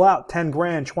able to pull out 10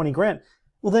 grand, 20 grand.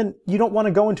 Well, then you don't want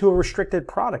to go into a restricted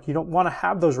product. You don't want to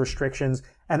have those restrictions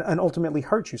and ultimately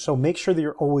hurt you. So make sure that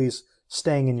you're always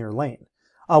staying in your lane.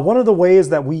 One of the ways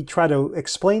that we try to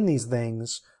explain these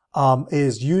things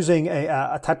is using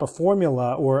a type of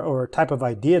formula or a type of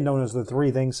idea known as the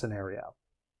 3 things scenario.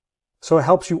 So it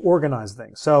helps you organize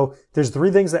things. So there's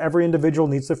 3 things that every individual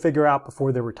needs to figure out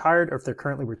before they're retired, or if they're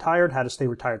currently retired, how to stay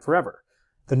retired forever.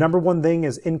 The number 1 thing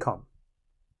is income.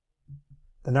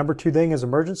 The number 2 thing is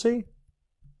emergency.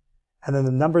 And then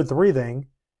the number 3 thing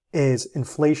is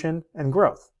inflation and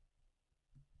growth.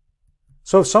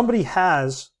 So if somebody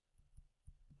has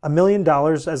 $1 million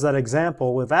as that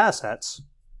example with assets,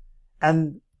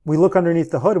 and we look underneath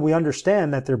the hood and we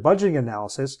understand that their budgeting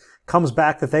analysis comes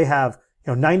back that they have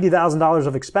 $90,000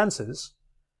 of expenses,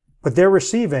 but they're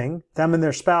receiving, them and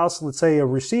their spouse, let's say, are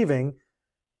receiving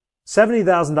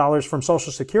 $70,000 from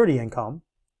Social Security income.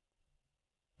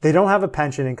 They don't have a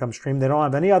pension income stream. They don't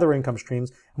have any other income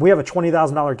streams. We have a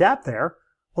 $20,000 gap there.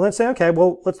 Well, let's say, okay,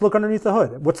 well, let's look underneath the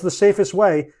hood. What's the safest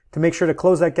way to make sure to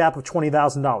close that gap of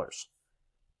 $20,000?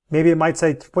 Maybe it might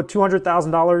say put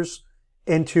 $200,000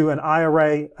 into an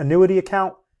IRA annuity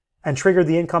account and trigger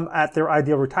the income at their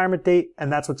ideal retirement date,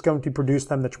 and that's what's going to produce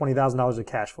them the $20,000 of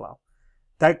cash flow.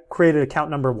 That created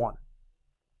account number 1.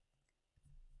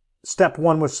 Step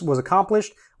 1 was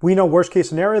accomplished. We know worst case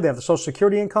scenario, they have the Social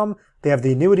Security income, they have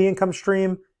the annuity income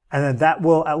stream, and then that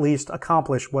will at least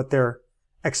accomplish what their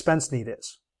expense need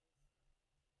is.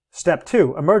 Step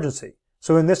 2, emergency.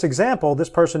 So in this example, this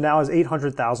person now has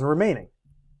 $800,000 remaining.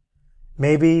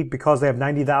 Maybe because they have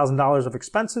 $90,000 of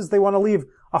expenses, they want to leave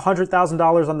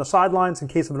 $100,000 on the sidelines in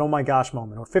case of an oh my gosh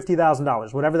moment, or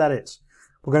 $50,000, whatever that is.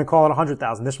 We're going to call it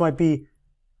 $100,000. This might be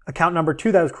account number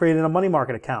 2 that was created in a money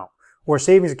market account, or a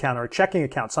savings account, or a checking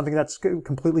account, something that's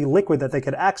completely liquid that they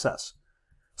could access.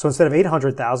 So instead of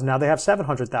 $800,000, now they have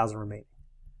 $700,000 remaining.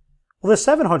 Well, the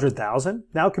 $700,000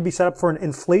 now could be set up for an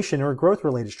inflation or a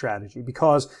growth-related strategy,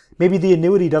 because maybe the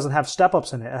annuity doesn't have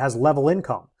step-ups in it. It has level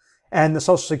income. And the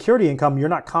Social Security income, you're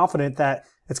not confident that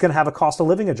it's going to have a cost of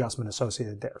living adjustment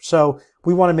associated there. So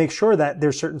we want to make sure that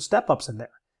there's certain step-ups in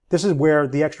there. This is where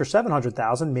the extra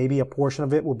 $700,000, maybe a portion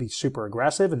of it will be super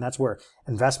aggressive, and that's where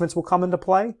investments will come into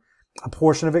play. A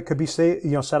portion of it could be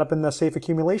set up in the safe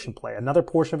accumulation play. Another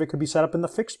portion of it could be set up in the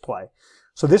fixed play.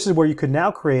 So this is where you could now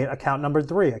create account number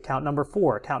 3, account number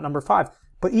 4, account number 5.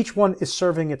 But each one is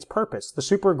serving its purpose. The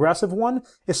super aggressive one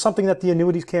is something that the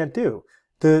annuities can't do.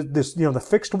 The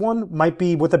fixed one might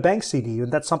be with a bank CD,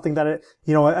 and that's something that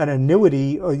an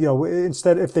annuity,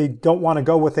 instead, if they don't want to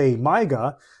go with a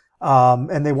MYGA,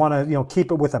 and they want to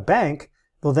keep it with a bank,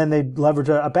 well, then they leverage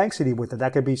a bank CD with it.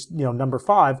 That could be number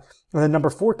 5, and then number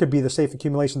 4 could be the safe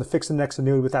accumulation, the fixed index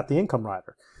annuity without the income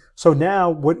rider. So now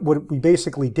what we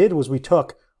basically did was we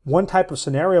took one type of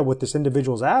scenario with this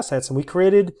individual's assets and we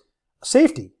created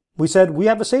safety. We said, we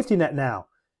have a safety net now.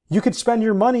 You could spend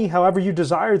your money however you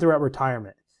desire throughout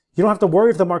retirement. You don't have to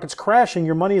worry if the market's crashing.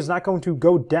 Your money is not going to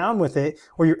go down with it,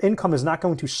 or your income is not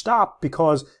going to stop,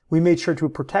 because we made sure to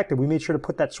protect it. We made sure to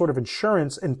put that sort of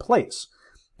insurance in place.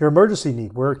 Your emergency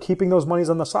need, we're keeping those monies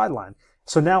on the sideline.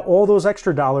 So now all those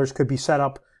extra dollars could be set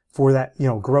up for that,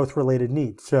 growth-related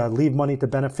need, to leave money to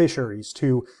beneficiaries,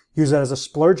 to use that as a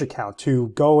splurge account, to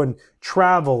go and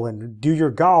travel and do your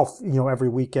golf, every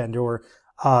weekend, or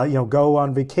go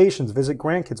on vacations, visit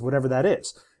grandkids, whatever that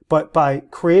is. But by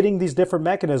creating these different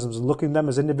mechanisms and looking at them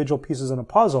as individual pieces in a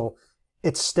puzzle,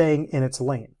 it's staying in its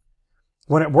lane.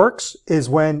 When it works is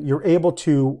when you're able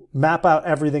to map out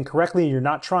everything correctly and you're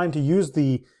not trying to use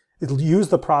the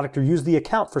product or use the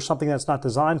account for something that's not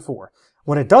designed for.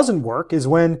 When it doesn't work is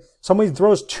when somebody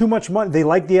throws too much money. They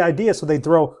like the idea, so they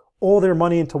throw all their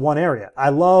money into one area. I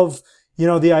love,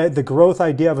 the growth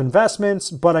idea of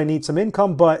investments, but I need some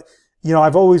income, but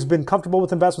I've always been comfortable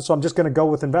with investments, so I'm just going to go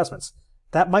with investments.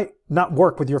 That might not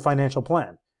work with your financial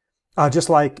plan. Just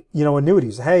like,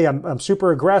 annuities. Hey, I'm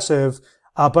super aggressive,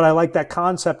 but I like that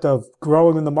concept of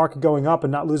growing when the market going up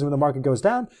and not losing when the market goes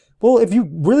down. Well, if you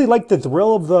really like the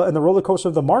thrill of and the roller coaster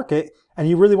of the market, and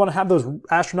you really want to have those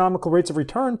astronomical rates of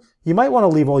return, you might want to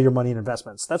leave all your money in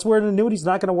investments. That's where an annuity is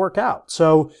not going to work out.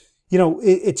 So,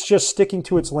 it's just sticking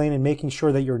to its lane and making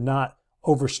sure that you're not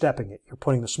overstepping it. You're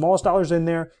putting the smallest dollars in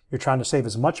there. You're trying to save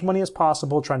as much money as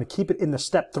possible, trying to keep it in the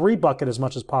step 3 bucket as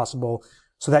much as possible,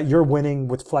 so that you're winning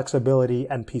with flexibility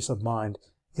and peace of mind,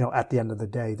 at the end of the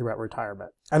day throughout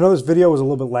retirement. I know this video was a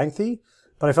little bit lengthy,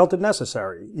 but I felt it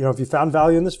necessary. If you found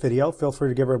value in this video, feel free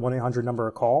to give our 1-800 number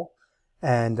a call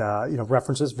and,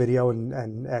 reference this video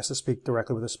and ask to speak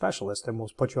directly with a specialist, and we'll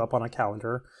put you up on a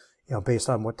calendar, based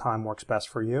on what time works best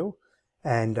for you.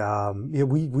 And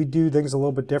we do things a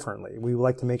little bit differently. We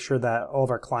like to make sure that all of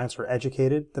our clients are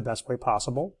educated the best way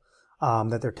possible,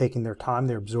 that they're taking their time,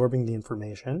 they're absorbing the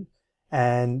information,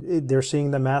 and they're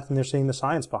seeing the math and they're seeing the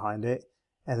science behind it.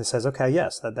 And it says, okay,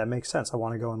 yes, that makes sense. I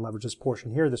want to go and leverage this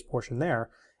portion here, this portion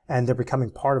there, and they're becoming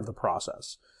part of the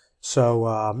process. So,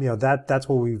 that's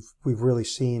what we've really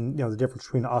seen, the difference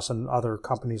between us and other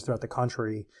companies throughout the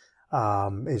country.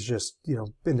 Is just,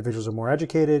 individuals are more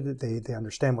educated, they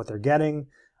understand what they're getting,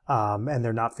 and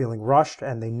they're not feeling rushed,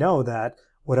 and they know that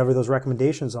whatever those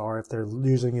recommendations are, if they're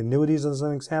using annuities as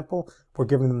an example, we're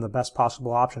giving them the best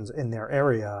possible options in their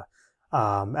area,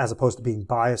 as opposed to being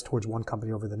biased towards one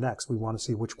company over the next. We want to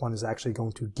see which one is actually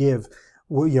going to give,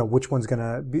 which one's going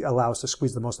to allow us to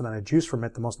squeeze the most amount of juice from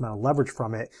it, the most amount of leverage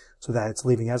from it, so that it's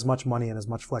leaving as much money and as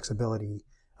much flexibility,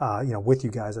 with you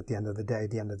guys at the end of the day,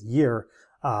 at the end of the year,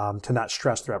 to not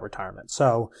stress throughout retirement.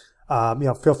 So,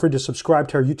 feel free to subscribe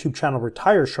to our YouTube channel,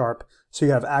 Retire Sharp, so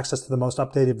you have access to the most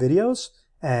updated videos,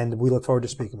 and we look forward to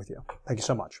speaking with you. Thank you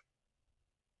so much.